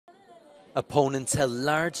Opponents held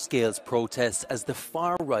large-scale protests as the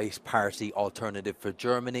far-right party Alternative for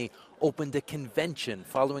Germany opened a convention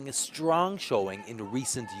following a strong showing in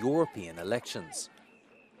recent European elections.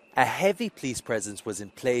 A heavy police presence was in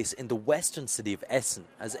place in the western city of Essen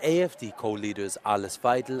as AfD co-leaders Alice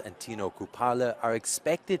Weidel and Tino Kupala are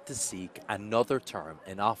expected to seek another term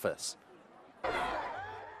in office.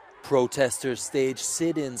 Protesters staged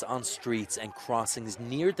sit-ins on streets and crossings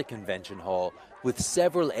near the convention hall, with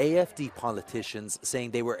several AfD politicians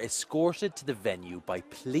saying they were escorted to the venue by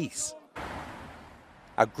police.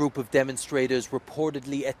 A group of demonstrators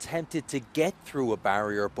reportedly attempted to get through a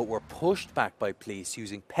barrier but were pushed back by police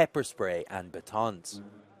using pepper spray and batons.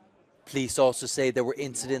 Police also say there were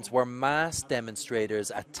incidents where mass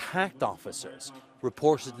demonstrators attacked officers,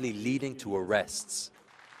 reportedly leading to arrests.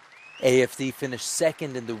 AfD finished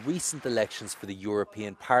second in the recent elections for the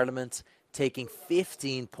European Parliament, taking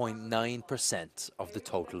 15.9% of the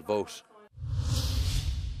total vote.